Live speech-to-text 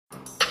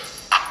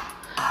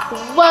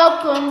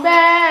Welcome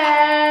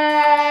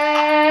back.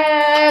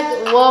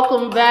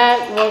 Welcome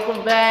back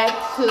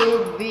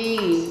to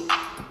the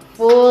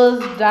Fool's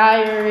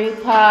Diary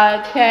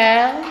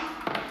podcast.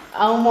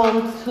 I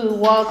want to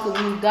welcome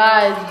you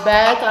guys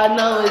back. I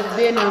know it's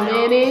been a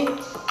minute.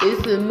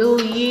 It's a new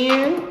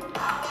year,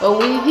 but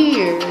we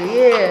here.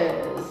 Yes.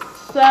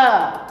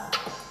 So,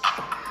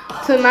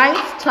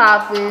 tonight's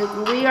topic,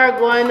 we are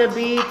going to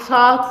be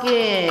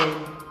talking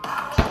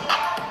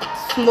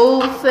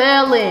smooth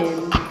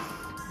sailing.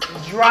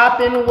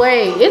 Dropping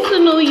weight. It's a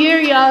new year,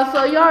 y'all,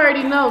 so you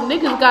already know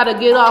niggas gotta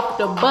get off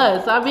the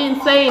bus. I've been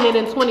saying it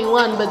in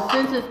 21, but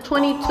since it's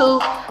 22,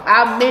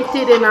 I meant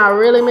it and I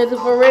really meant it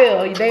for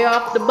real. They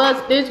off the bus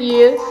this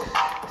year.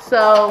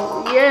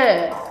 So,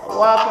 yeah,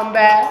 welcome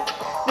back.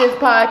 This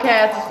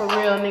podcast is for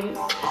real, niggas.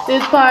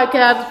 This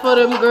podcast is for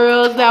them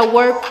girls that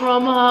work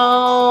from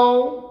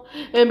home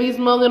and be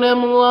smoking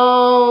them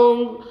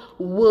long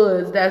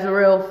woods that's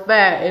real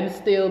fat and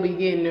still be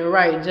getting it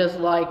right just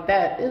like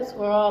that. It's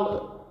for all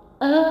of us.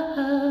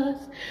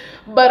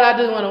 But I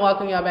do want to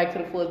welcome y'all back to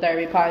the Fool's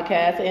Diary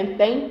podcast and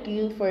thank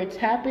you for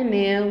tapping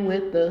in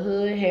with the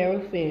Hood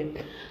Hair Fam.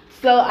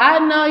 So I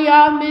know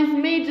y'all miss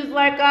me just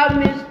like I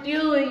missed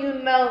you, and you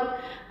know,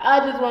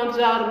 I just want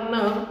y'all to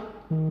know,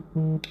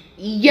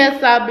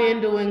 yes, I've been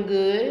doing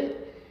good.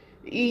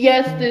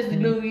 Yes, this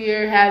new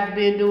year has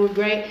been doing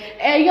great.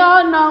 And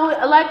y'all know,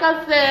 like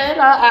I said,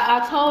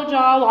 I told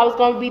y'all I was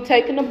going to be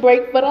taking a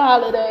break for the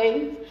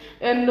holidays,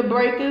 and the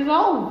break is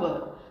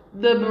over.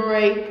 The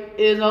break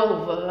is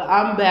over.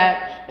 I'm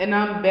back and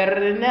I'm better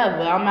than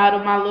ever. I'm out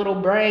of my little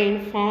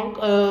brain funk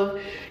of,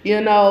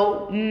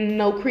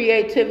 no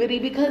creativity,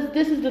 because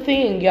this is the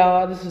thing,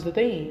 y'all. This is the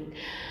thing.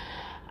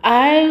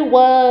 I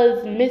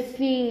was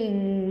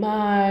missing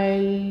my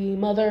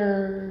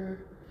mother.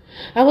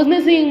 I was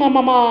missing my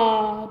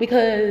mama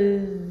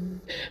because,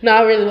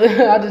 no, really,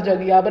 I'm just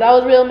joking, y'all. But I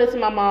was real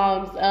missing my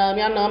moms.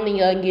 Y'all know I'm the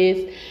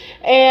youngest.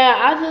 And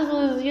I just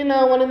was,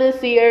 wanting to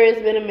see her.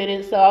 It's been a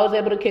minute, so I was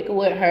able to kick it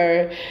with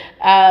her.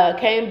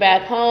 Came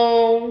back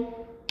home.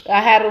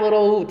 I had a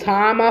little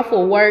time off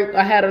of work.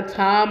 I had a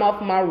time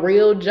off my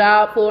real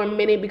job for a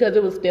minute because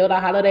it was still the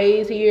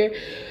holidays here.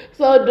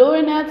 So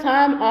during that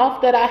time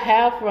off that I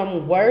have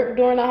from work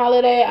during the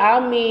holiday,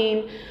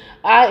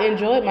 I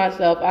enjoyed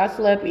myself. I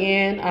slept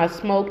in. I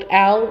smoked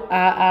out.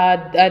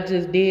 I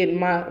just did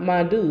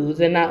my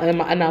dues, and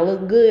I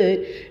look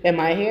good, and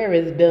my hair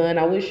is done.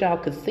 I wish y'all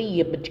could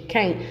see it, but you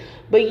can't.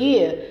 But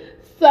yeah,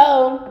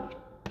 so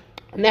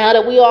now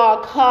that we all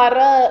caught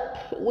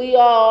up, we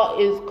all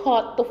is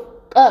caught the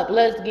up.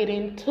 Let's get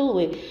into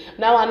it.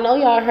 Now I know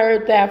y'all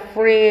heard that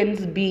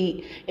Friends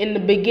beat in the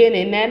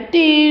beginning. That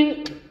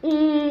ding,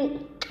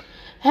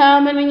 how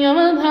many of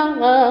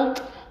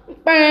us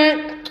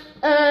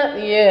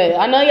yeah,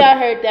 I know y'all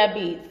heard that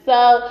beat.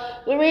 So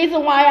the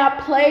reason why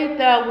I played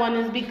that one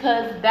is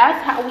because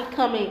that's how we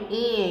coming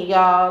in,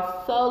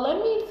 y'all. So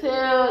let me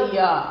tell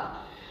y'all.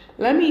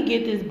 Let me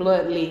get this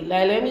blood leak.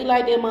 Let me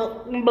light them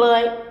up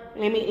blood.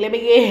 Let me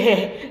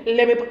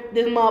put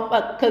this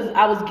motherfucker, cause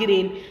I was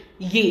getting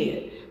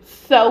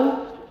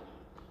So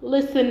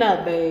listen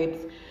up,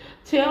 babes.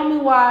 Tell me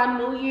why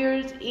New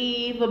Year's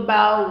Eve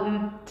about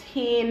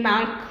 9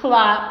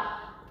 o'clock.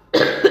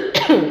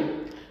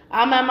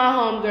 I'm at my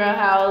homegirl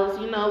house.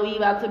 We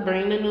about to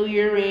bring the new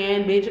year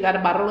in. Bitch, I got a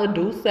bottle of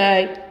Douce.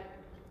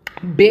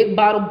 Big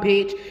bottle,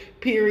 bitch.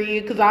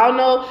 Period. Cause I don't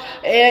know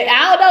in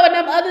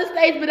them other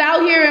states, but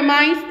out here in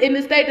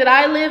the state that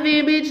I live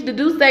in, bitch, the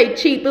Douce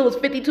cheap. It was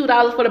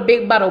 $52 for the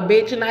big bottle,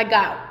 bitch, and I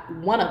got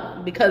one of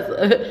them because,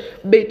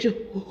 bitch,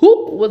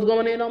 who was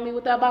going in on me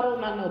with that bottle?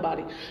 Not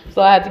nobody.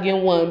 So I had to get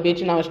one,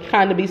 bitch, and I was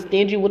trying to be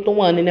stingy with the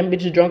one, and them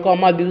bitches drunk on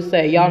my Douce.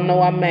 Y'all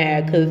know I'm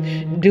mad because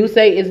Douce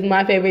is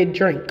my favorite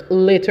drink,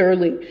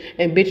 literally,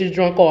 and bitches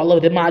drunk all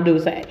over my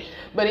Douce.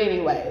 But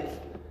anyways,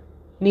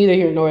 neither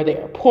here nor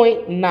there.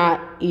 Point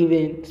not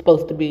even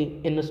supposed to be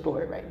in the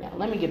story right now.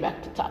 Let me get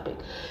back to topic.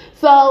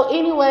 So,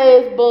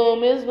 anyways,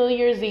 boom, it's New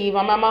Year's Eve.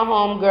 I'm at my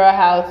homegirl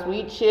house.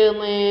 We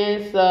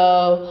chilling.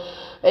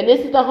 And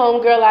this is the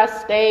homegirl I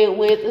stayed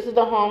with. This is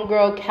the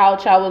homegirl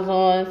couch I was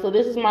on. So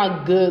this is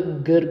my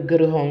good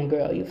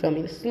homegirl. You feel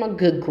me? This is my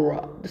good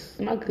girl.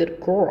 She's my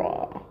good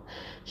girl.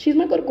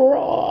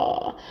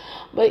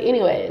 But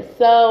anyways,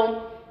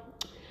 so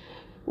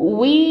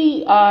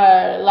we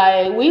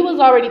was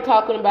already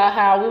talking about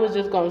how we was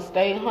just gonna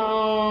stay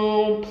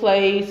home,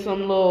 play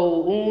some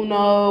little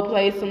Uno,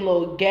 play some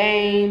little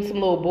games, some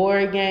little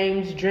board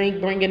games, drink,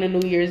 bring in the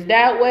New Year's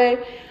that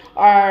way,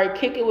 or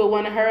kick it with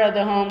one of her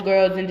other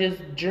homegirls and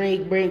just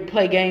drink,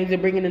 play games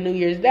and bring in the New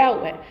Year's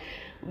that way.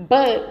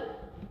 But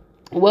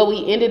what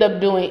we ended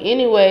up doing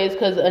anyways,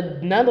 because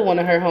another one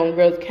of her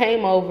homegirls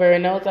came over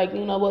and I was like,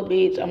 you know what,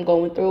 bitch, I'm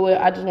going through it.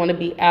 I just want to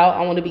be out.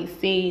 I want to be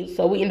seen.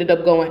 So we ended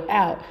up going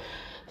out.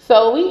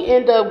 So we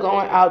end up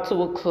going out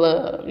to a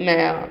club.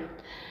 Now,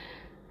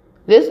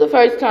 this is the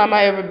first time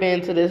I ever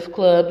been to this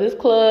club. This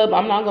club,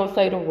 I'm not going to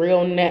say the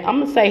real name. I'm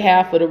going to say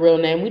half of the real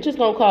name. We just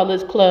going to call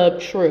this Club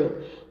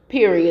True,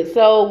 period.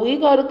 So we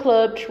go to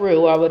Club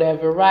True or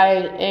whatever,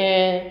 right?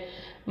 And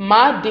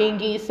My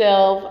dingy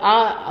self,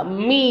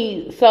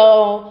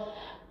 so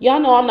y'all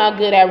know I'm not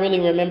good at really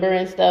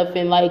remembering stuff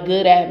and like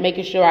good at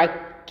making sure I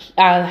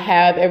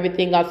have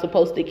everything I'm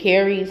supposed to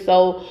carry.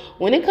 So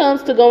when it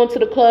comes to going to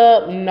the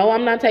club, no,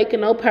 I'm not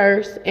taking no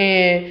purse,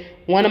 and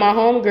one of my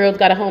homegirls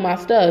gotta hold my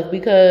stuff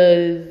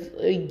because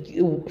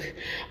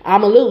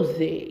I'ma lose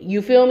it.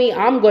 You feel me?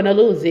 I'm gonna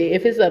lose it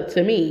if it's up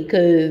to me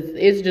because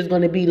it's just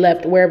gonna be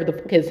left wherever the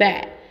fuck it's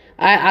at.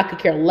 I could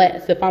care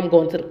less if I'm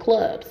going to the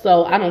club.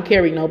 So I don't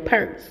carry no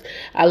purse.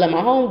 I let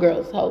my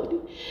homegirls hold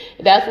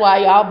it. That's why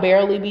y'all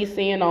barely be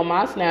seeing on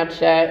my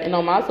Snapchat and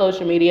on my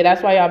social media.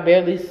 That's why y'all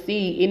barely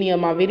see any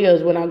of my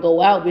videos when I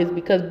go out. Is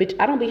because, bitch,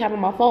 I don't be having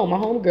my phone. My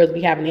homegirls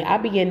be having it. I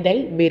be in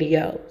date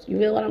videos. You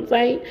feel what I'm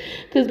saying?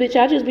 Because, bitch,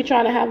 I just be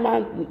trying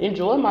to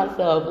enjoy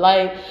myself.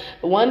 Like,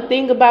 one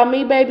thing about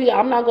me, baby,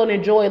 I'm not going to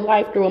enjoy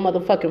life through a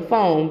motherfucking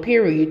phone,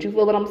 period. You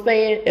feel what I'm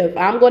saying? If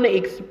I'm going to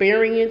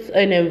experience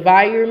an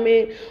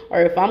environment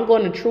or if I'm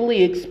going to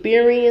truly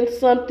experience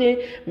something,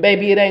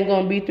 baby, it ain't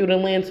going to be through the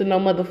lens of no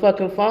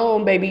motherfucking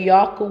phone, baby.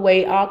 Y'all could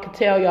wait. I could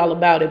tell y'all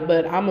about it,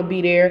 but I'm going to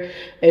be there,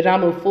 and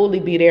I'm going to fully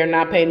be there,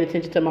 not paying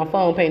attention to my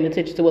phone, paying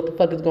attention to what the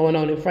fuck is going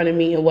on in front of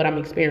me and what I'm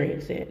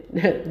experiencing.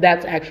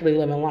 That's actually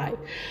living life.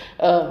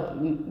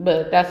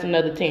 But that's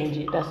another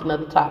tangent. That's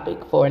another topic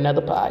for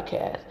another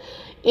podcast.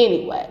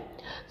 Anyway.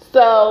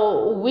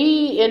 So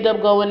we end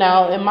up going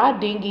out, and my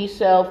dingy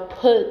self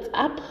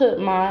I put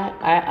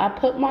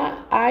my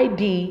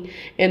ID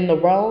in the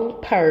wrong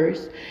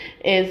purse,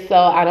 and so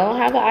I don't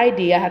have an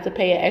ID. I had to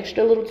pay an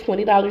extra little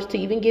 $20 to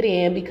even get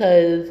in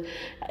because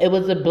it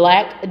was a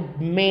black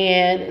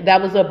man that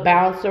was a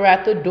bouncer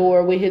at the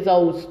door with his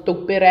old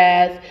stupid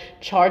ass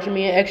charging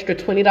me an extra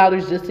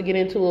 $20 just to get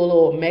into a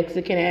little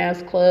Mexican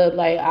ass club.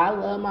 Like I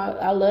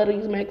love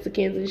these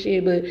Mexicans and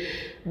shit, but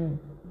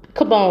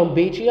come on,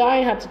 bitch. Y'all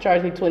ain't have to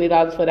charge me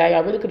 $20 for that.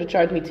 Y'all really could have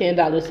charged me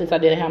 $10 since I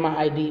didn't have my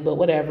ID, but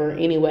whatever.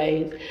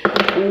 Anyways,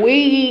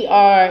 we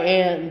are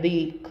in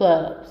the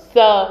club.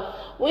 So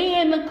we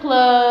in the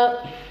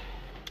club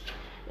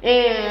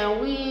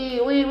and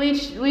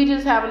we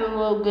just having a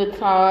little good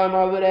time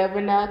or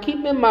whatever. Now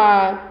keep in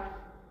mind,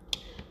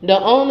 the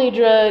only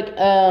drug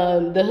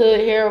the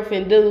hood hero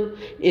do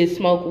is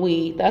smoke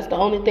weed. That's the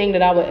only thing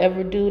that I would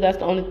ever do. That's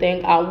the only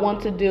thing I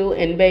want to do.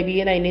 And baby,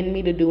 it ain't in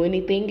me to do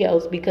anything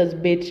else because,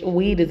 bitch,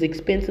 weed is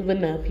expensive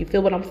enough. You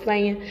feel what I'm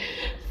saying?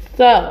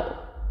 So,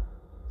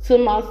 to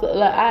myself,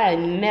 like, I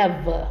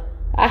never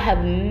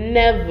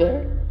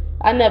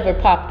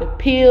popped a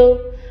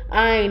pill.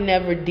 I ain't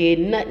never did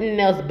nothing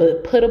else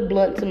but put a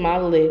blunt to my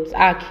lips.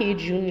 I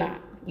kid you not.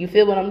 You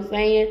feel what I'm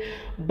saying?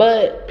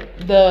 But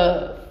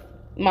the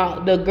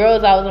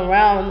girls I was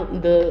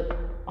around,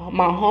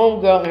 my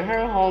homegirl and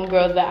her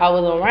homegirls that I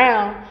was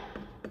around,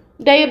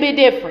 they a bit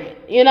different.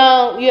 You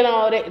know,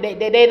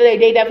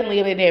 they definitely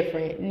a bit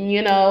different.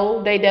 You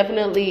know, they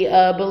definitely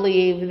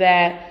believe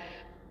that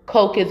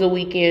coke is a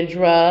weekend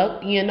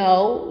drug, you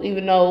know,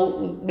 even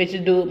though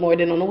bitches do it more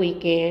than on the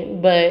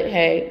weekend. But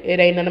hey, it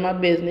ain't none of my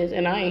business,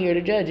 and I ain't here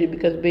to judge it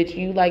because, bitch,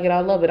 you like it,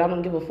 I love it. I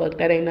don't give a fuck.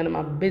 That ain't none of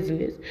my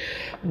business.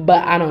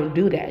 But I don't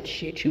do that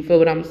shit. You feel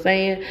what I'm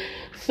saying?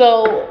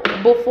 So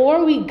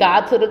before we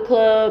got to the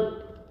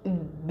club,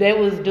 they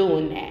was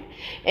doing that.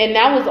 And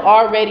that was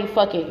already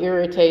fucking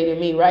irritating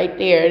me right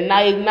there. And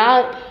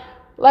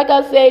like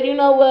I said, you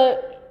know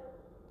what?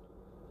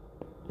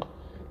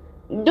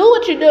 Do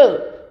what you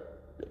do.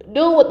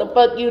 Do what the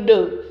fuck you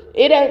do.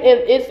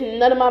 It's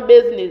none of my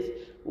business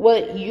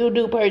what you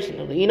do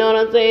personally. You know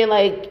what I'm saying?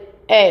 Like,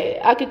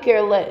 hey, I could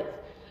care less.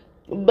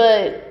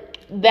 But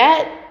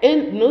that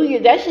in New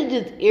Year, that shit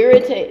just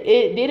irritate.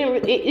 It didn't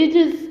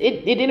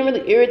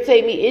really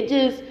irritate me.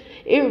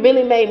 It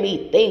really made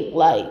me think,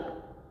 like,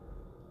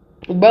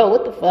 bro,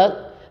 what the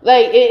fuck?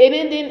 Like, it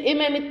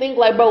made me think,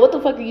 like, bro, what the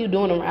fuck are you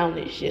doing around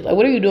this shit? Like,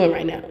 what are you doing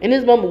right now? In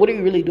this moment, what are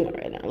you really doing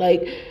right now?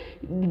 Like,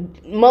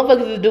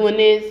 motherfuckers is doing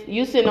this.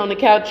 You sitting on the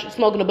couch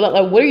smoking a blunt.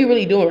 Like, what are you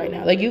really doing right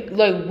now? Like,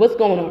 what's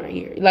going on right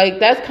here? Like,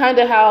 that's kind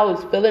of how I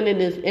was feeling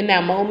in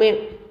that moment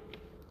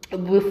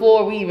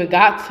before we even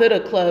got to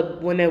the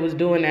club when they was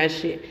doing that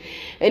shit.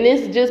 And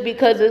it's just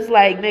because it's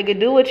like, nigga,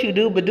 do what you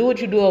do, but do what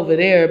you do over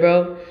there,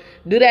 bro.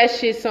 Do that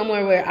shit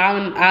somewhere where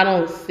I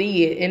don't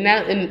see it. And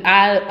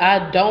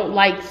I don't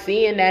like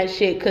seeing that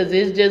shit because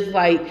it's just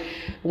like,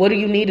 what do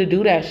you need to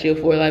do that shit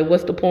for? Like,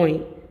 what's the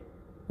point?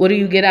 What do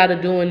you get out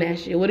of doing that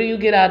shit? What do you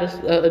get out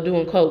of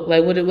doing coke?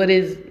 Like, what's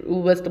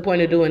the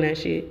point of doing that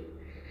shit?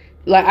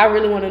 Like, I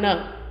really want to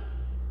know.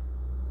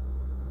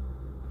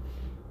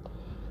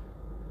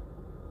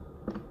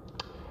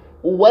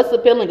 What's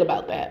appealing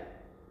about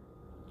that?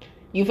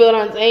 You feel what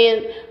I'm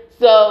saying?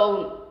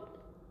 So,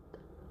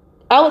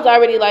 I was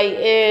already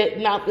like,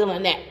 not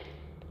feeling that.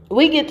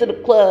 We get to the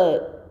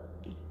club.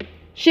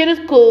 Shit is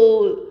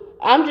cool.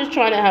 I'm just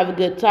trying to have a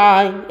good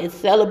time and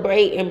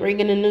celebrate and bring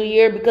in the new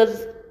year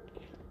because,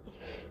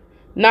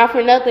 not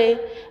for nothing,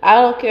 I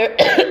don't care.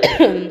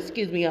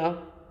 Excuse me, y'all.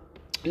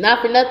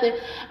 Not for nothing,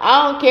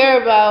 I don't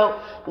care about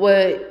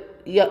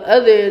what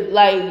other,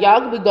 like,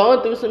 y'all could be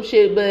going through some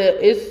shit, but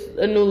it's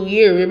a new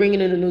year. We're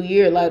bringing in a new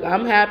year. Like,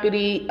 I'm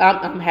happy.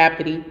 I'm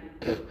happy.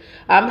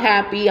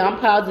 I'm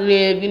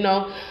positive, you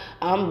know.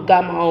 I'm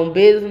got my own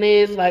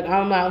business. Like,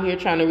 I'm out here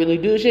trying to really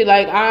do shit.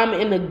 Like, I'm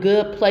in a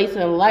good place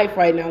in life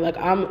right now. Like,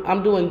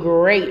 I'm doing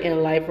great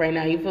in life right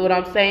now. You feel what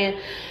I'm saying?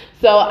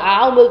 So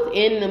I was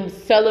in them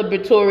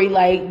celebratory,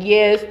 like,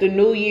 yes, the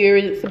new year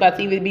is about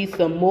to even be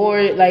some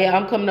more. Like,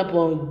 I'm coming up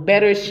on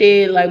better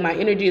shit. Like, my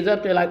energy is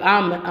up there. Like,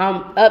 I'm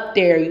up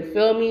there. You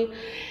feel me?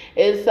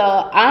 And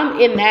so I'm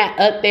in that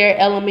up there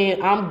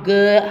element. I'm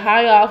good,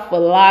 high off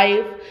of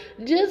life,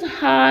 just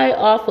high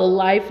off of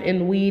life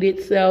and weed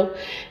itself.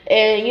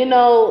 And, you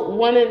know,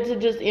 wanted to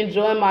just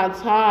enjoy my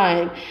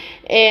time.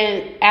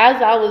 And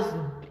as I was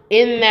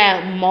in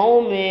that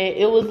moment,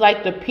 it was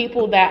like the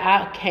people that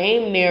I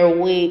came there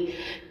with,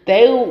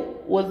 they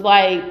was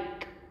like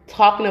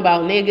talking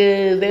about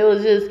niggas.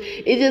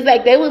 It's just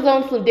like they was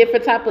on some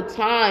different type of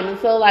time. And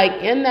so, like,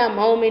 in that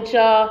moment,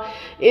 y'all,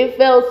 it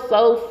felt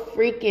so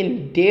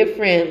freaking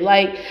different.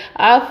 Like,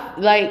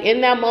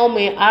 in that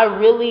moment,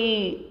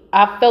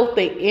 I felt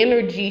the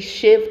energy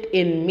shift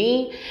in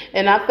me,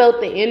 and I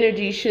felt the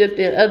energy shift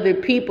in other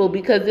people,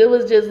 because it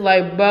was just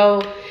like,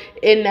 bro,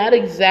 in that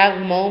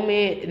exact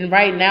moment, and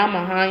right now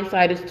my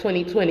hindsight is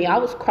 2020. I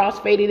was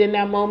crossfaded in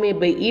that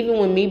moment, but even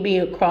with me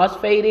being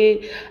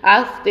crossfaded,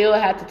 I still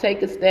had to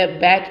take a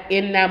step back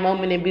in that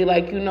moment and be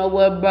like, you know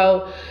what,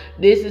 bro,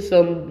 this is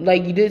some,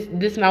 like,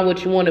 this not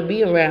what you want to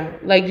be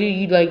around. Like,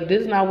 you like,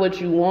 this not what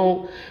you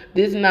want.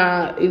 This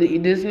not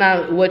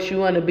what you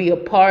want to be a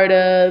part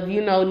of.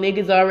 You know,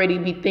 niggas already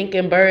be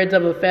thinking birds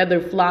of a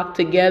feather flock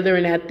together,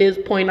 and at this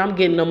point, I'm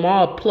getting them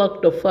all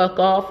plucked the fuck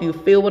off. You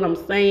feel what I'm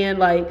saying?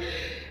 Like,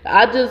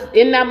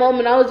 in that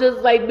moment, I was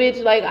just like,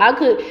 bitch, like,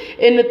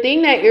 and the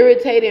thing that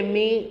irritated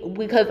me,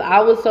 because I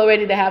was so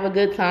ready to have a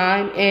good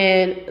time,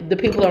 and the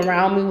people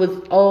around me was,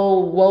 oh,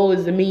 woe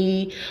is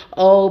me,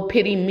 oh,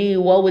 pity me,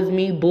 woe is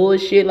me,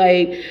 bullshit,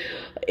 like,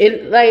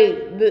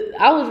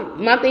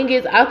 my thing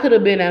is, I could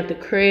have been at the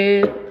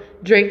crib,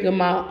 drinking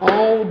my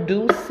own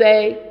Douce,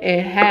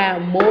 and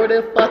had more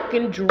to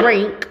fucking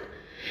drink.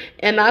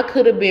 And I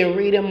could have been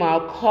reading my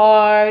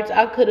cards.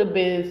 I could have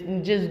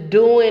been just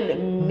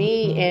doing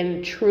me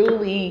and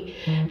truly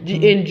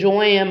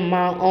enjoying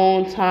my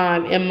own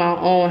time in my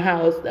own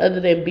house, other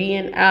than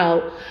being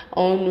out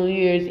on New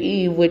Year's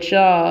Eve with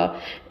y'all,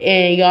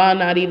 and y'all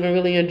not even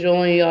really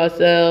enjoying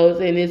yourselves.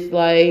 And it's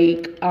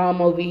like, I'm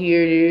over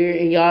here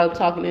and y'all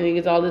talking to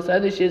niggas, all this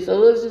other shit. So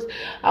it was just,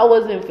 I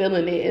wasn't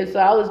feeling it. And so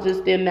I was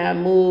just in that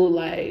mood.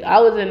 Like, I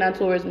was in that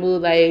Taurus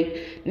mood.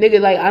 Like,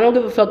 nigga, like, I don't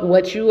give a fuck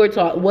what you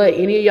are what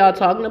any of y'all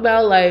talking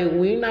about. Like,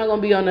 we're not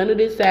gonna be on none of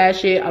this sad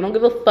shit. I don't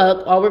give a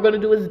fuck. All we're gonna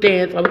do is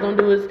dance. All we're gonna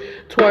do is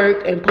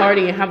twerk and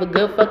party and have a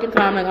good fucking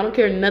time. Like, I don't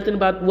care nothing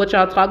about what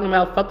y'all talking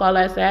about. Fuck all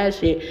that sad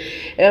shit.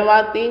 And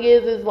my thing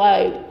is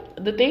like,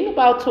 the thing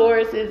about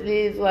Taurus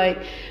is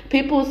like,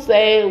 people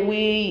say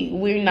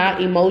we're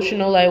not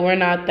emotional. Like, we're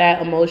not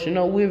that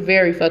emotional. We're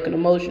very fucking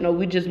emotional.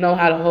 We just know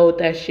how to hold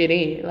that shit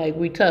in. Like,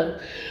 we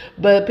tough.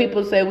 But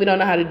people say we don't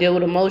know how to deal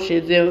with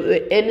emotions.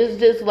 And it's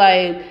just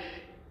like,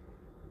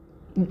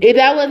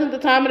 that wasn't the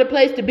time or the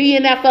place to be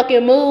in that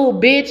fucking mood,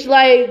 bitch.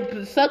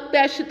 Like, suck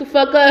that shit the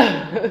fuck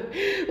up.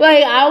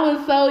 Like, I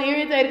was so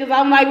irritated, because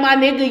I'm like, my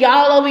nigga,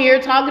 y'all over here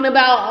talking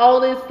about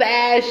all this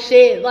sad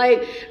shit.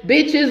 Like,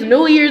 bitches,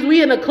 New Year's,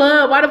 we in the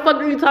club. Why the fuck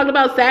are you talking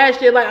about sad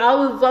shit? Like, I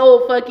was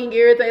so fucking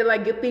irritated.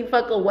 Like, get the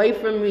fuck away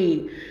from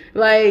me.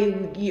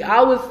 Like,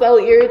 I was so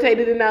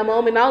irritated in that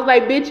moment. I was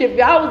like, bitch, if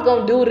y'all was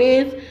gonna do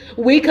this,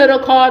 we could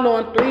have called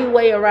on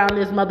 3-way around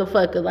this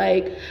motherfucker.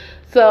 Like,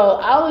 so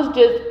I was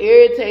just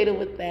irritated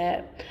with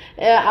that.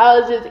 And I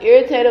was just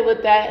irritated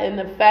with that, and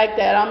the fact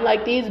that I'm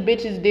like, these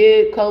bitches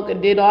did coke and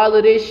did all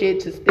of this shit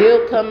to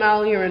still come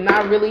out here and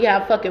not really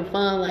have fucking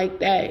fun like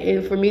that.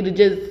 And for me to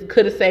just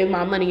could have saved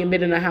my money and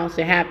been in the house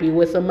and happy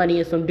with some money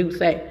and some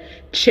Douce,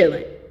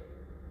 chilling.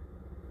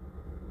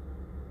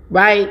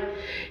 Right?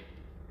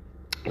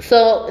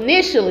 So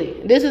this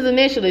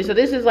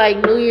is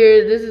like New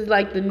Year's, this is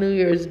like the New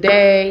Year's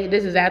Day,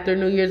 this is after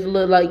New Year's.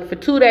 Like, for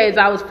 2 days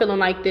I was feeling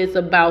like this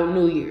about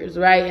New Year's,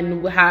 right,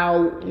 and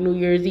how New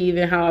Year's Eve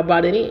and how I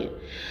brought it in.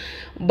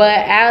 But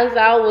as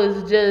I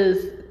was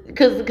just,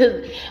 cause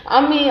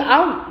I mean,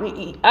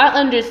 I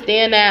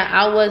understand that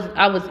I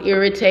was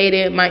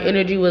irritated, my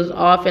energy was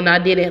off, and I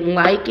didn't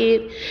like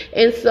it.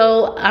 And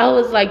so I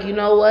was like, you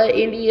know what,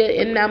 India,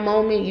 in that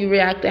moment you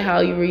reacted how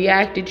you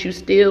reacted, you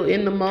still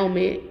in the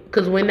moment.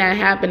 Because when that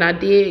happened, I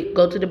did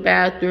go to the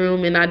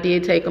bathroom and I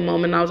did take a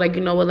moment. I was like, you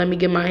know what, let me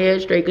get my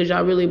head straight, because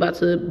y'all really about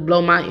to blow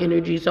my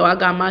energy. So I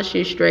got my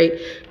shit straight,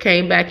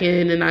 came back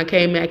in, and I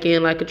came back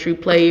in like a true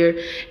player,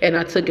 and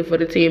I took it for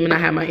the team, and I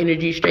had my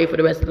energy straight for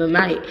the rest of the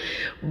night.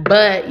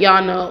 But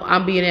y'all know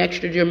I'm being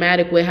extra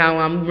dramatic with how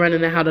I'm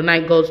running and how the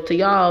night goes to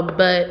y'all.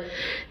 But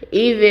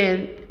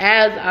even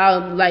as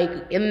I'm like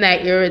in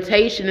that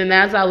irritation, and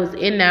as I was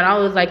in that, I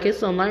was like,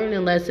 it's a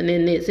learning lesson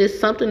in this. It's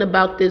something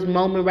about this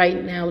moment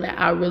right now that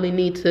I really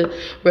need to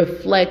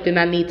reflect and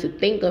I need to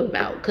think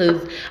about,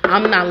 because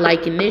I'm not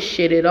liking this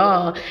shit at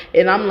all.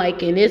 And I'm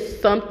like, and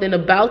it's something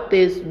about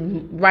this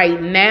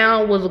right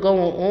now, what's going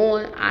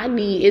on.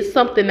 It's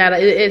something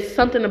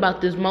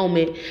about this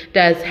moment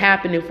that's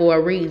happening for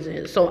a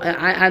reason. So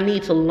I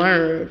need to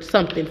learn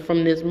something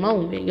from this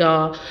moment,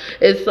 y'all.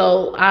 And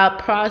so I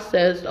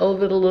processed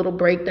over the little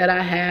break that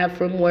I had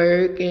from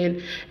work, and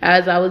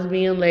as I was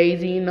being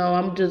lazy,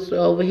 I'm just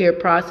over here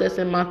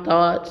processing my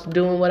thoughts,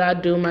 doing what I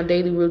do, my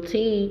daily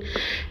routine.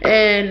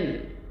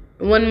 And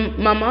when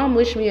my mom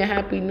wished me a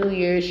happy new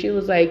year, she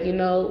was like, you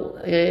know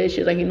what,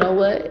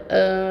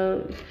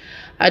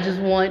 I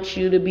just want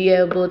you to be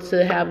able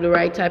to have the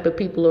right type of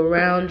people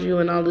around you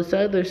and all this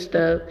other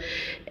stuff.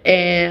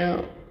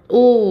 And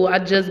ooh, I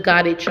just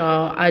got it,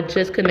 y'all. I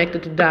just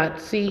connected the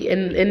dots. See,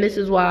 and this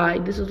is why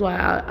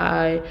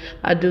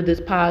I do this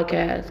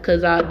podcast,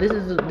 because this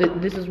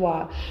is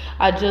why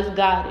I just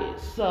got it.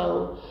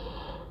 So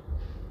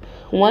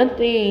one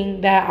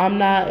thing that I'm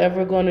not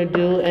ever going to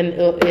do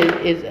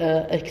is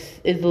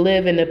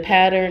live in a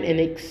pattern and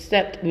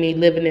accept me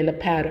living in a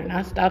pattern.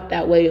 I stopped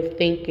that way of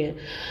thinking.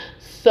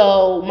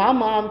 So my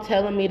mom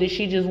telling me that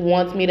she just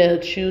wants me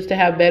to choose to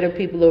have better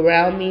people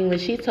around me. When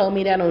she told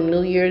me that on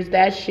New Year's,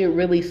 that shit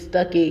really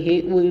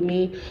hit with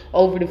me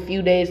over the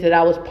few days that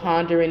I was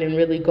pondering and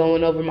really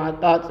going over my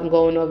thoughts and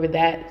going over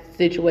that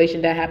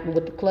situation that happened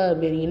with the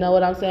club. And you know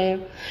what I'm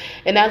saying?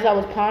 And as I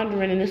was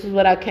pondering, and this is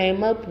what I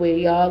came up with,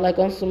 y'all, like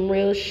on some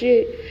real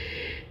shit,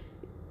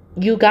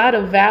 you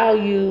gotta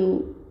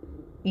value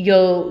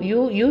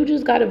you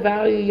just gotta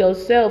value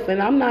yourself.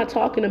 And I'm not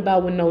talking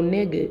about with no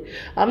nigga.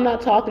 I'm not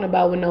talking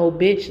about with no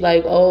bitch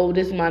like, oh,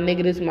 this is my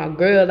nigga, this is my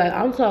girl. Like,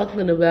 I'm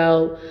talking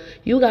about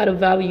you gotta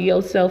value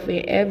yourself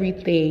in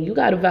everything. You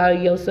gotta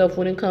value yourself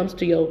when it comes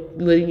to your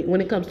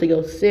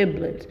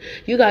siblings.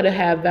 You gotta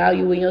have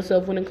value in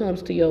yourself when it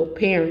comes to your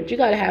parents. You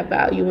gotta have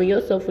value in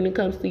yourself when it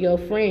comes to your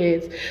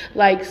friends.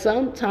 Like,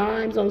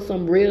 sometimes on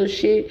some real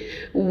shit,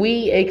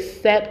 we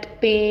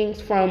accept things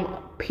from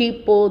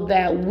people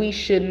that we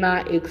should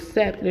not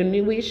accept,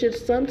 and we should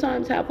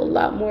sometimes have a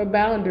lot more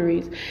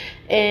boundaries.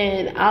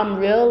 And I'm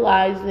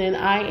realizing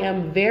I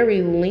am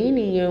very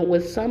lenient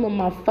with some of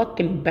my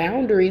fucking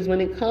boundaries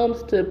when it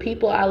comes to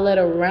people I let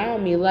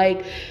around me.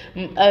 Like,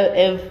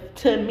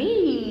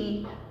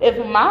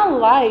 if my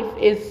life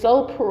is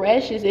so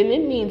precious and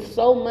it means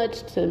so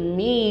much to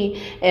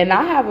me, and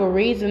I have a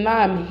reason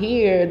I'm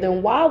here,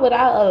 then why would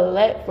I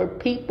elect for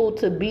people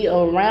to be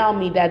around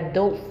me that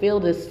don't feel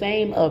the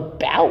same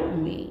about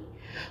me?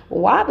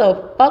 Why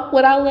the fuck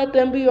would I let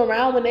them be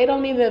around when they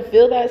don't even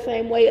feel that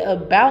same way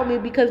about me,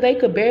 because they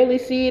could barely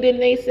see it in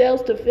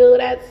themselves to feel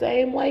that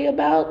same way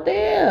about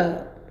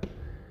them?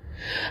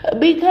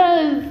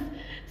 Because,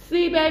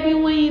 see, baby,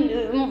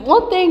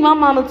 one thing my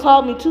mama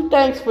taught me, two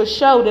things for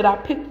sure that I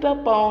picked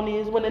up on,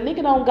 is when a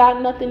nigga don't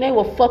got nothing, they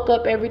will fuck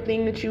up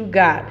everything that you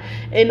got.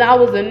 And I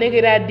was a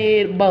nigga that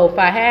did both.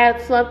 I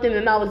had something,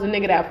 and I was a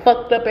nigga that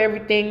fucked up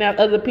everything that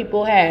other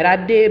people had. I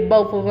did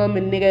both of them,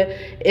 and nigga,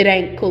 it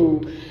ain't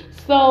cool.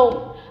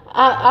 So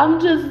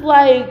I'm just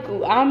like,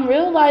 I'm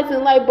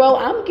realizing, like, bro,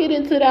 I'm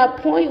getting to that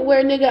point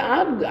where I'm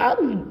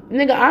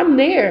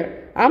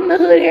there. I'm the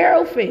hood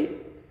heroine.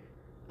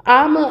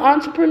 I'm an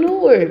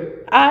entrepreneur.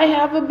 I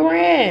have a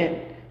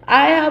brand.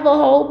 I have a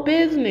whole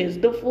business,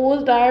 the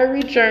Fool's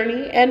Diary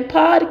Journey and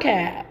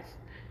podcast.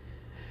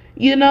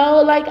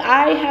 Like,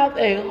 I have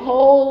a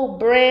whole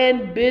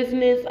brand,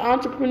 business,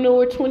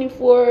 entrepreneur,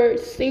 24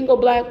 single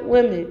black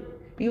women.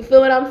 You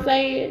feel what I'm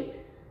saying?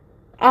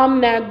 I'm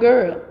that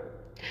girl.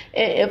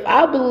 And if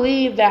I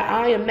believe that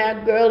I am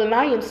that girl and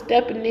I am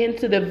stepping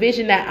into the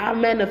vision that I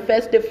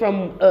manifested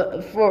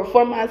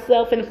for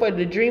myself and for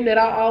the dream that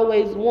I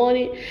always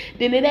wanted,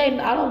 then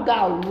I don't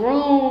got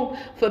room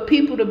for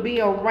people to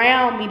be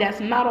around me that's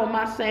not on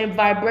my same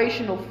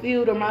vibrational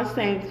field or my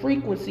same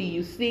frequency,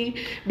 you see?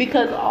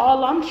 Because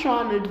all I'm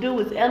trying to do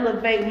is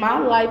elevate my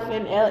life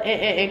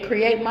and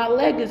create my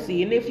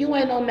legacy. And if you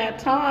ain't on that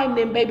time,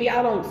 then baby,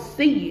 I don't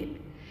see it.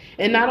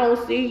 And I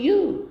don't see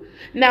you.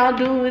 Now,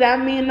 do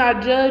that mean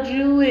I judge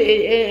you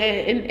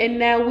and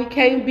now we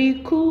can't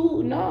be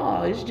cool?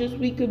 No, it's just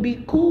we could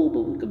be cool,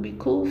 but we could be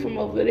cool from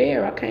over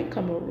there. I can't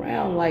come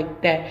around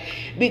like that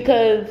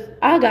because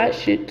I got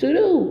shit to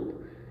do.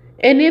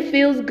 And it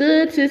feels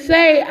good to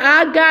say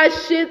I got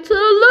shit to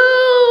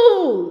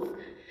lose.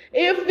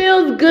 It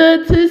feels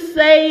good to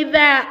say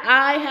that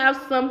I have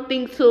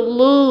something to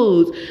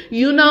lose.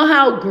 You know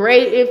how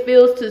great it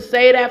feels to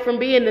say that, from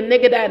being the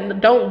nigga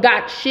that don't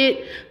got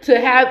shit to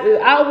have.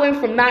 I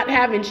went from not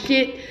having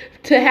shit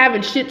to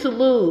having shit to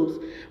lose.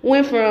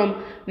 Went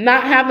from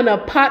not having a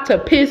pot to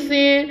piss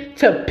in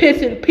to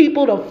pissing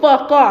people the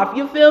fuck off.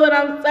 You feel what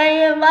I'm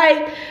saying?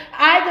 Like,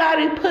 I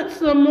gotta put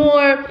some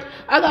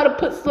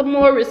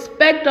more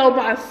respect on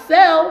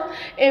myself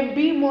and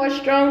be more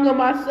strong on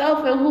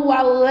myself and who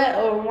I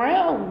let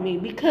around me,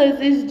 because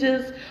it's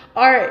just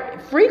our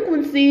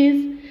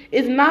frequencies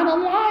It's not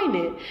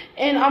aligning.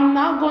 And I'm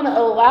not going to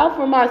allow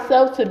for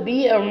myself to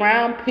be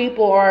around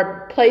people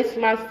or place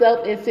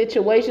myself in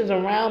situations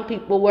around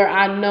people where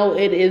I know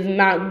it is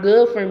not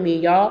good for me,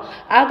 y'all.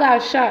 I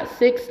got shot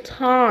 6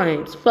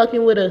 times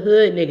fucking with a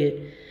hood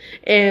nigga.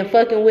 And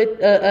fucking with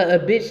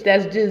a bitch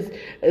that's just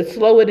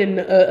slower than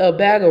a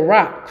bag of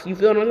rocks. You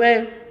feel what I'm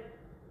saying?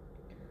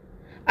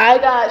 I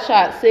got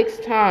shot 6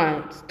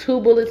 times,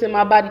 2 bullets in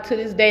my body to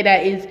this day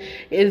that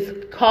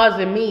is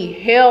causing me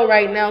hell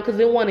right now because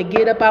it want to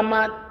get up out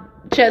my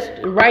chest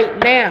right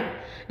now.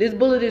 This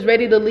bullet is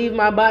ready to leave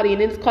my body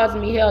and it's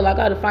causing me hell. I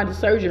got to find a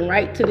surgeon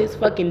right to this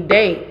fucking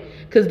day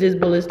because this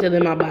bullet's still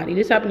in my body.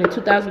 This happened in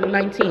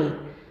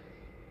 2019.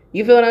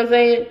 You feel what I'm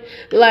saying?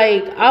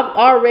 Like, I've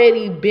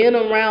already been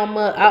around,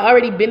 I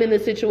already been in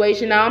this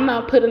situation. Now, I'm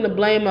not putting the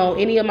blame on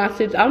any of my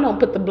situations. I don't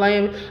put the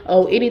blame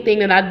on anything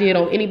that I did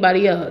on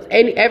anybody else.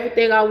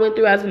 Everything I went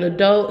through as an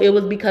adult, it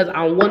was because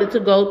I wanted to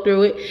go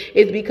through it.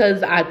 It's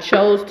because I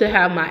chose to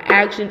have my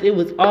actions. It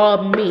was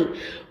all me.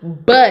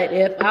 But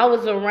if I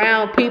was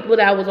around people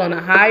that was on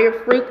a higher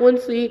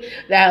frequency,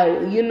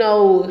 that, you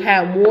know,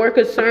 had more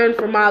concern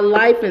for my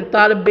life and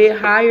thought a bit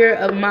higher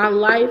of my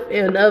life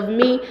and of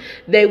me,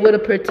 they would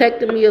have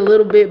protected me a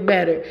little bit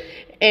better.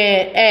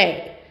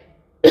 And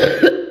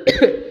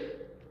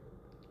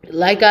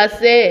like I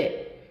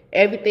said,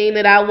 everything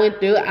that I went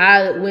through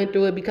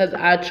it because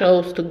I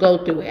chose to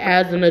go through it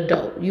as an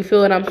adult. You feel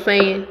what I'm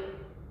saying?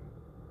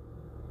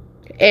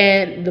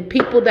 And the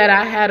people that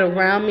I had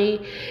around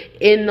me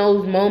in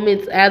those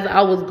moments as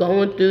I was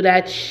going through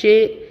that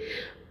shit,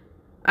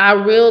 I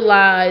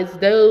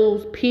realized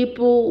those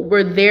people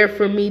were there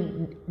for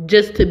me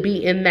just to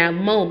be in that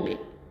moment.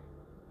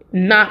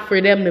 Not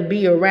for them to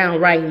be around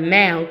right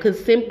now.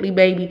 Because simply,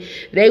 baby,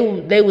 they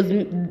was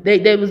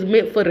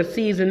meant for the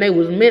season they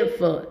was meant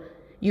for.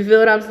 You feel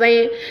what I'm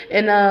saying?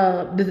 And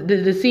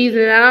the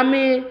season that I'm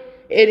in,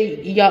 it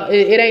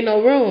ain't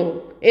no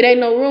room. It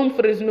ain't no room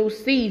for this new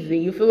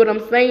season. You feel what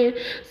I'm saying?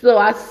 So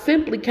I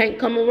simply can't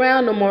come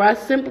around no more. I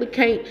simply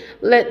can't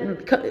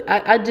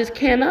I just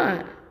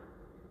cannot.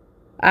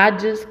 I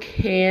just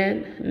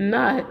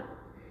cannot.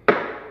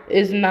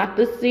 It's not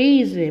the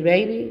season,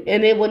 baby.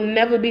 And it will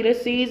never be the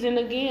season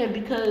again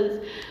because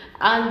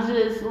I'm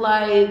just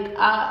like,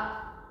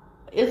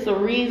 it's a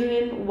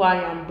reason why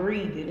I'm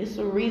breathing. It's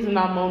a reason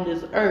I'm on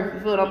this earth. You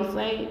feel what I'm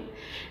saying?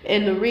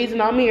 And the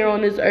reason I'm here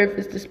on this earth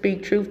is to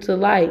speak truth to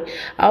light.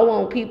 I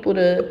want people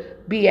to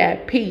be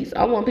at peace.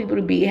 I want people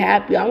to be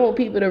happy. I want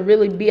people to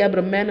really be able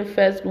to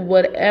manifest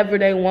whatever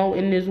they want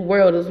in this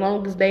world, as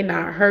long as they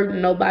not hurting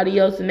nobody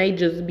else and they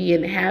just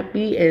being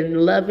happy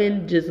and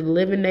loving, just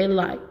living their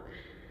life.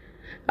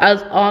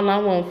 That's all I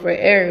want for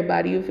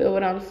everybody. You feel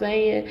what I'm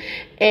saying?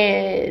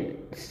 And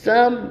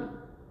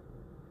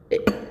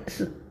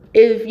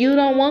if you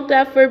don't want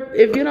that for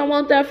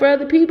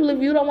other people,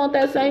 if you don't want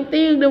that same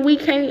thing, then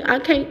I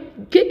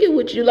can't kick it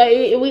with you. Like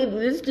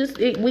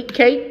we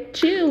can't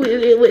chill.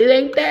 It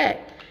ain't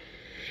that.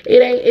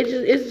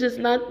 It's just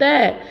not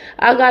that.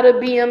 I gotta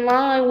be in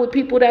line with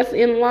people that's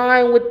in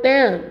line with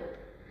them.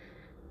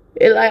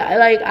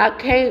 I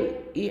can't,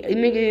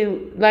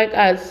 nigga, like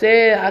I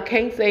said, I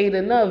can't say it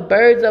enough.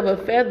 Birds of a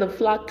feather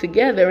flock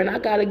together, and I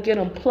gotta get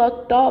them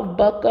plucked off,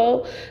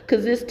 bucko,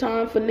 because it's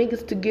time for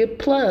niggas to get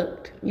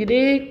plucked. You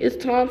dig?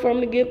 It's time for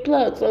them to get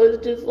plucked. So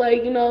it's just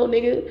like, you know,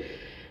 nigga,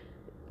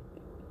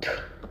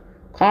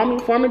 call me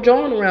Farmer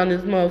John around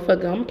this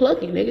motherfucker. I'm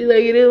plucking, nigga.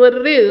 Like, it is what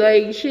it is.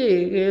 Like,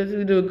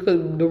 shit.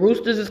 The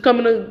roosters is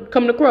coming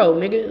to crow,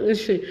 nigga.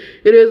 Shit.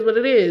 It is what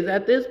it is.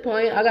 At this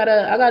point, I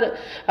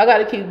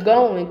gotta keep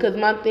going. Cause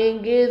my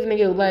thing is,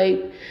 nigga,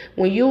 like,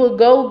 when you a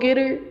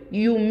go-getter,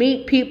 you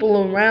meet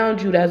people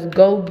around you that's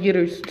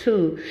go-getters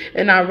too.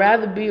 And I'd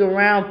rather be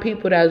around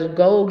people that's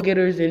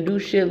go-getters and do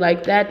shit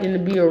like that than to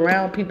be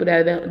around people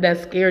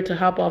that's scared to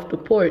hop off the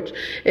porch.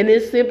 And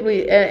it's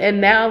simply, and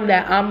now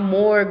that I'm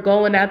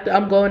going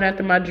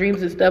after my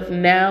dreams and stuff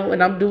now,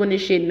 and I'm doing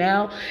this shit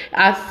now,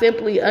 I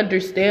simply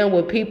understand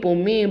what people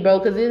mean, bro.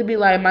 Cause it'd be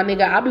like, my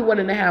nigga, I be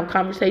wanting to have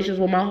conversations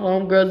with my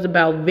homegirls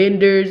about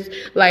vendors.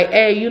 Like,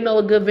 hey, you know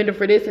a good vendor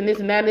for this and this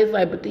and that. And it's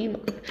like, but these,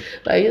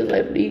 like, it's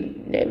like,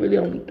 they really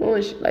don't be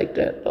doing shit like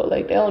that, though.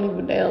 Like, they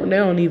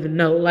don't even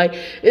know. Like,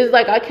 it's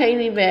like I can't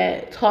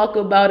even talk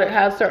about it,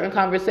 have certain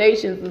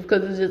conversations,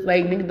 because it's just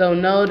like, niggas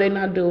don't know, they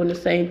not doing the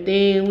same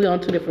thing, we on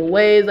 2 different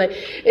ways. Like,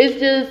 it's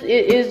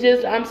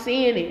just I'm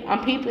seeing it,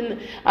 I'm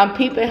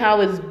peeping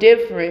how it's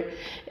different.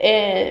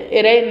 And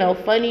it ain't no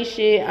funny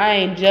shit. I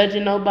ain't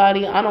judging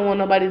nobody. I don't want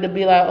nobody to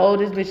be like, oh,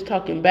 this bitch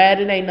talking bad.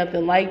 It ain't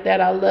nothing like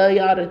that. I love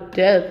y'all to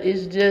death.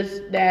 It's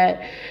just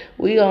that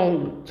we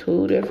on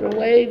 2 different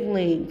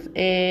wavelengths.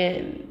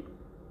 And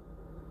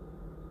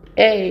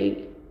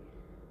hey,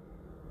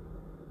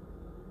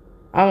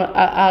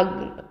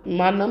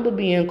 my number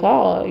being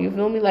called. You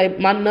feel me? Like,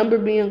 my number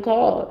being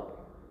called.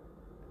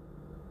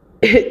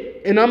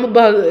 And I'm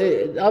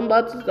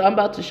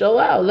about to show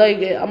out. Like,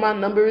 my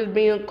number is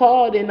being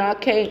called, and I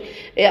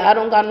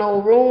don't got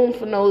no room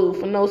for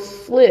no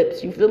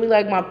slips. You feel me?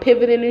 Like, my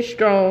pivoting is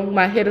strong,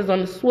 my head is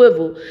on the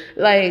swivel.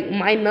 Like,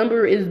 my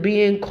number is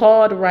being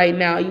called right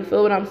now. You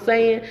feel what I'm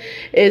saying?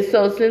 And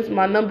so since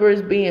my number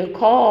is being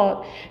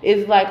called,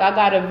 it's like I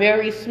got a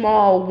very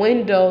small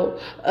window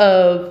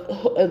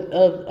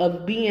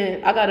of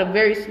being. I got a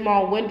very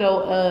small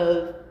window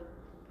of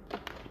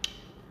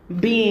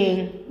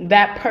being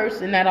that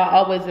person that I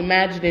always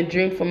imagined and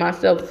dreamed for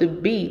myself to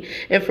be.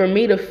 And for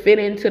me to fit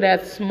into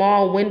that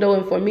small window,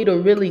 and for me to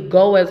really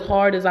go as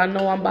hard as I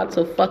know I'm about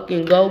to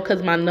fucking go,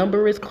 because my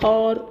number is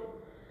called,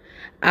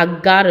 I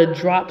gotta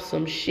drop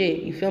some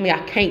shit. You feel me?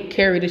 I can't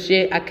carry the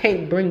shit. I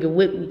can't bring it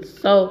with me.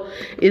 So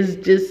it's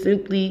just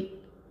simply,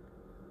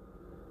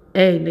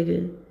 hey,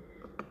 nigga,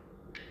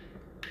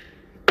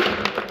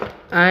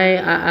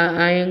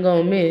 I ain't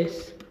gonna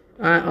miss.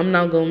 I'm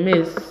not gonna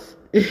miss.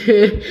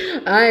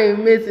 I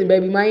ain't missing,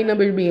 baby. My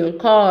number is being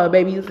called,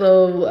 baby.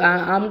 So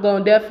I'm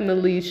gonna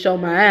definitely show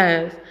my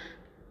ass.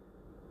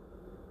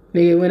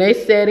 Nigga, when they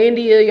said,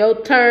 India,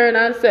 your turn,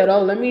 I said,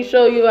 oh, let me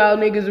show you how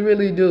niggas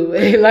really do.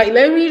 Like,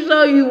 let me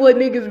show you what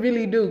niggas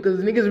really do, because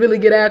niggas really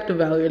get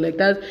active out here. Like,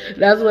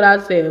 that's what I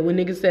said when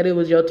niggas said it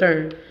was your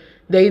turn.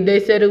 They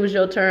said it was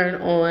your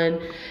turn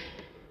on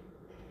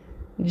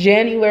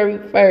January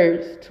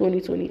 1st,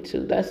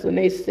 2022. That's when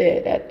they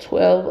said at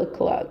 12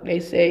 o'clock. They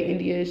said,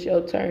 India, it's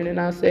your turn. And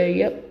I said,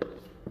 yep.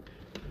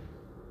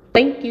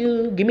 Thank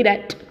you. Give me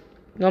that.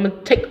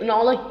 I'm taking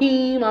all of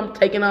him. I'm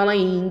taking all of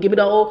him. Give me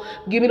the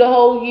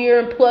whole year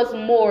and plus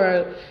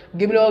more.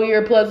 Give me the whole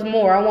year plus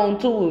more. I want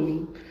 2 of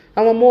you.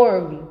 I want more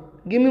of you.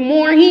 Give me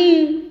more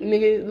him,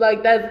 nigga. Like,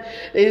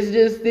 it's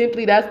just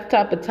simply, that's the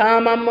type of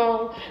time I'm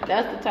on.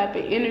 That's the type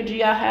of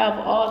energy I have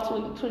all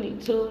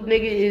 2022.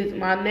 Nigga,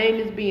 my name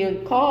is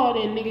being called,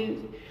 and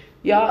niggas,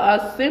 y'all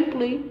are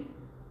simply,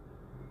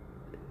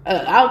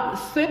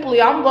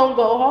 I'm gonna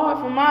go hard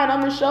for mine.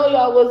 I'm gonna show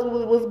y'all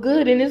what's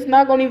good, and it's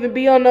not gonna even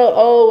be on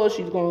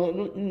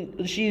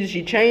the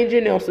she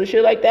changing or some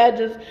shit like that.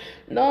 Just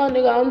no,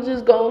 nigga. I'm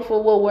just going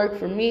for what worked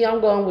for me. I'm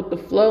going with the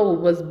flow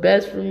of what's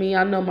best for me.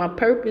 I know my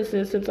purpose,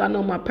 and since I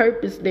know my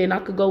purpose, then I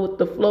could go with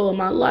the flow of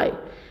my life.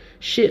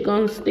 Shit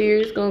gonna steer.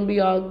 It's gonna be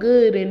all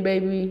good, and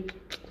baby,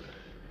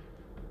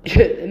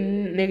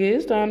 nigga,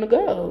 it's time to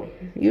go.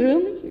 You feel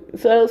me?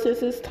 So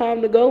since it's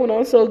time to go, and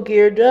I'm so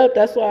geared up,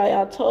 that's why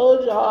I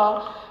told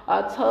y'all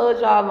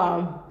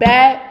I'm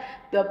back.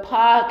 The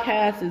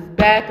podcast is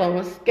back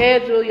on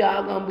schedule.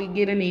 Y'all gonna be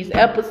getting these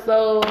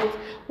episodes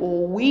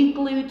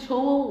weekly, 2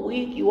 a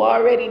week. You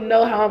already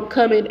know how I'm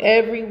coming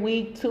every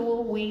week, 2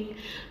 a week.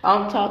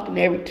 I'm talking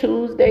every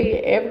Tuesday,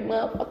 every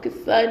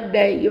motherfucking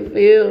Sunday. You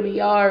feel me?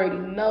 Y'all already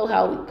know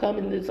how we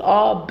coming. It's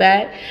all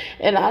back.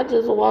 And I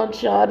just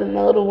want y'all to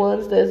know, the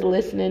ones that's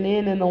listening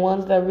in and the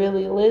ones that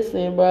really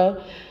listen,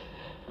 bro.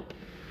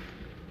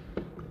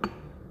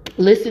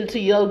 Listen to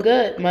your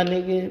gut, my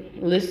nigga.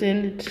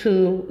 Listen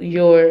to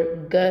your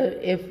gut.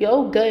 If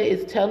your gut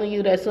is telling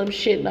you that some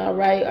shit not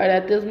right, or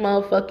that this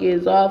motherfucker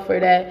is off,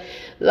 or that,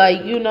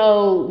 like, you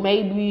know,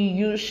 maybe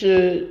you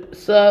should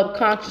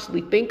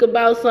subconsciously think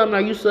about something, or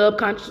you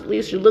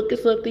subconsciously should look at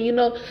something, you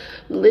know,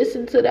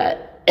 listen to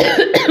that.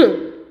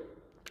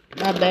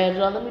 My bad,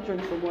 y'all. Let me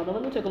drink some water.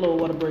 Let me take a little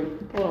water break.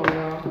 Hold on,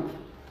 y'all.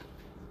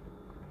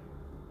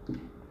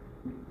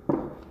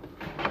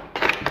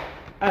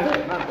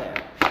 Alright, my bad.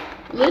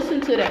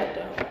 Listen to that,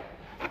 though.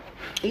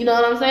 You know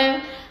what I'm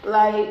saying?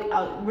 Like,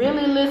 I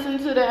really listen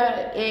to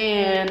that,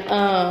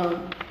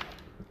 and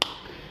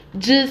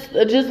just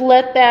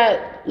let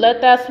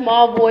that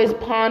small voice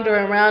ponder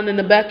around in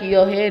the back of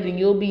your head, and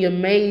you'll be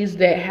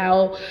amazed at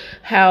how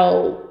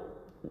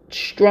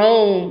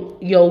strong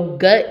your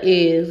gut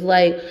is.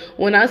 Like,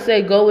 when I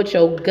say go with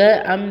your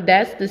gut,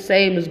 that's the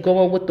same as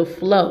going with the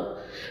flow.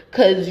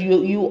 Cause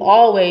you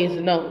always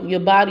know, your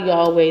body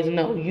always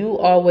know, you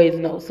always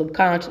know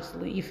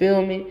subconsciously. You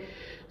feel me?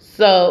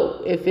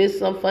 So if it's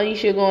some funny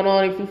shit going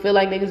on, if you feel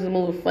like niggas is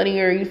moving funny,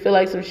 or you feel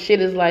like some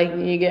shit is like, I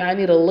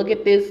need to look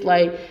at this,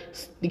 like,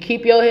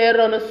 keep your head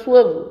on a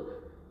swivel.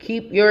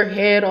 Keep your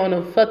head on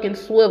a fucking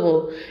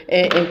swivel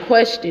and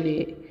question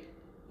it.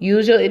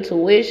 Use your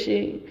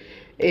intuition,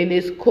 and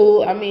it's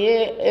cool. I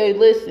mean, hey,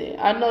 listen,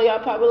 I know y'all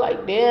probably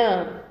like,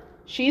 damn,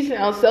 she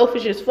sounds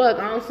selfish as fuck.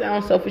 I don't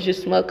sound selfish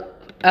as fuck.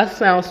 I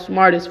sound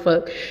smart as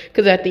fuck.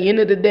 Cause at the end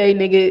of the day,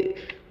 nigga,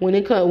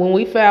 when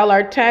we file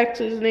our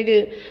taxes,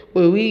 nigga,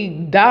 when we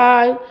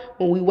die,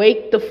 when we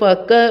wake the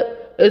fuck up,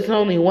 it's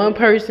only one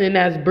person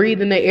that's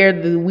breathing the air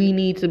that we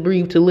need to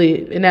breathe to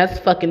live, and that's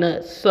fucking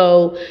us.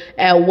 So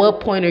at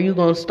what point are you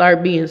gonna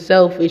start being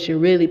selfish and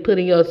really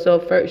putting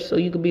yourself first so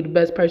you can be the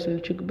best person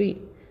that you can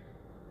be?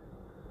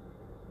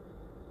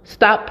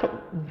 Stop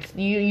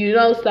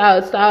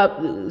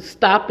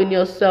stopping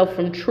yourself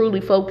from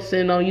truly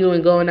focusing on you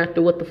and going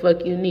after what the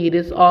fuck you need.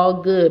 It's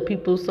all good.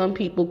 Some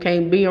people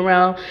can't be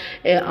around,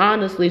 and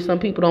honestly, some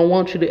people don't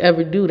want you to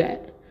ever do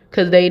that,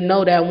 because they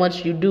know that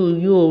once you do,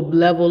 you'll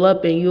level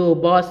up and you'll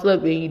boss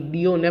up and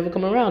you'll never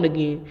come around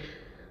again.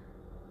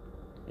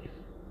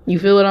 You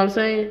feel what I'm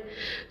saying?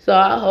 So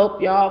I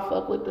hope y'all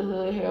fuck with the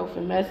Hood Health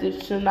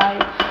message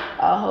tonight.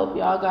 I hope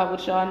y'all got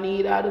what y'all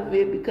need out of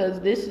it, because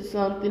this is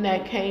something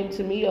that came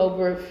to me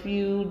over a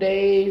few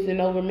days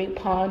and over me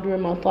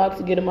pondering my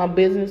thoughts, getting my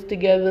business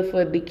together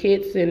for the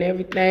kids and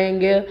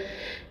everything. Yeah,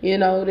 you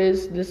know,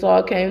 this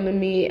all came to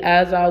me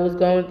as I was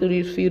going through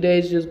these few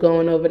days, just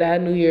going over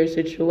that New Year's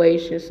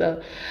situation. So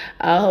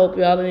I hope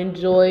y'all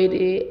enjoyed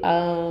it.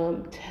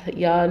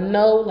 Y'all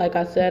know, like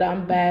I said,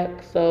 I'm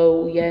back.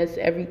 So yes,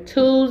 every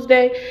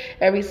Tuesday,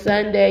 every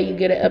Sunday, you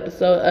get an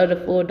episode of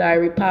the Full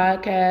Diary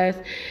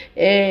podcast.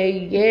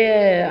 And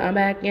yeah, I'm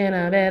back and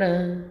I'm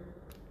better.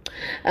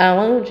 I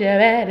want you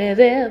back as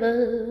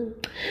ever.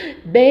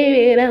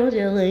 Baby, don't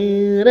you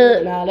leave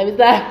up. Nah, let me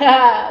stop.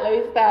 Let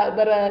me stop.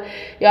 But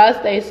y'all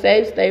stay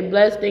safe, stay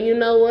blessed. And you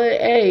know what?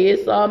 Hey,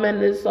 it's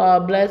all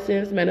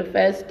blessings,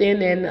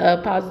 manifesting,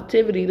 and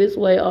positivity this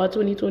way all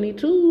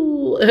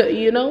 2022.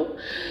 You know?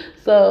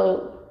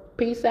 So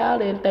peace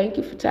out, and thank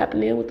you for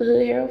tapping in with the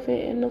Hood Herald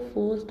and the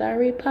Fool's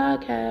Diary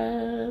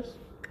podcast.